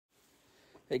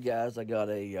Hey guys, I got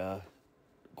a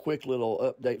quick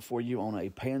little update for you on a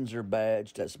Panzer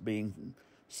badge that's being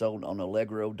sold on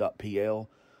Allegro.pl.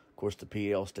 Of course, the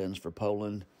PL stands for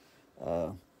Poland.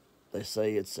 They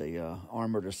say it's a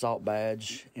armored assault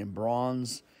badge in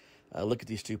bronze. Look at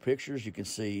these two pictures. You can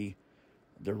see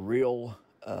the real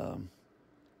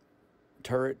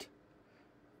turret.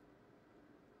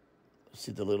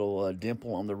 See the little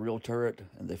dimple on the real turret,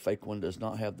 and the fake one does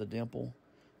not have the dimple.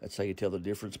 That's how you tell the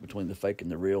difference between the fake and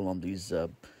the real on these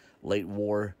late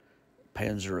war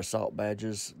Panzer assault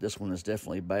badges. This one is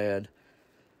definitely bad.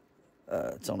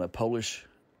 It's on a Polish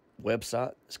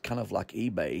website. It's kind of like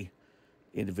eBay.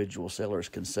 Individual sellers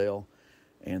can sell.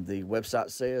 And the website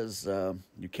says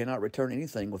you cannot return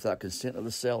anything without consent of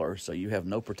the seller, so you have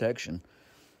no protection.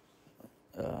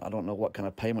 I don't know what kind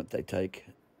of payment they take.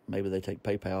 Maybe they take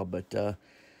PayPal, but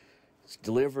it's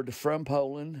delivered from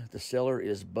Poland. The seller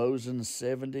is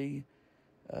Bosun70.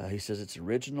 He says it's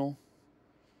original.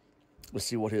 Let's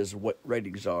see what his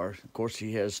ratings are. Of course,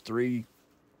 he has 3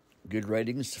 good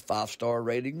ratings, 5-star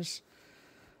ratings.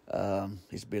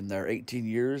 He's been there 18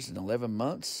 years and 11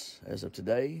 months as of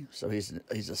today. So he's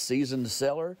a seasoned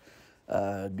seller.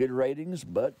 Good ratings,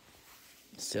 but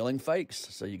selling fakes.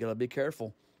 So you got to be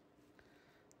careful.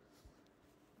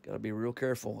 Got to be real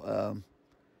careful.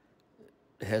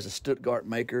 It has a Stuttgart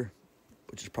maker,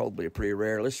 which is probably a pretty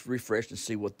rare. Let's refresh and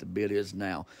see what the bid is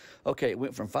now. Okay, it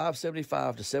went from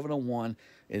 $575 to $701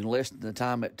 in less than the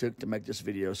time it took to make this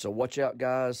video. So watch out,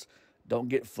 guys. Don't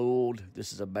get fooled.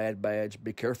 This is a bad badge.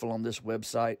 Be careful on this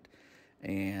website.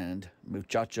 And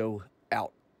muchacho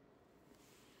out.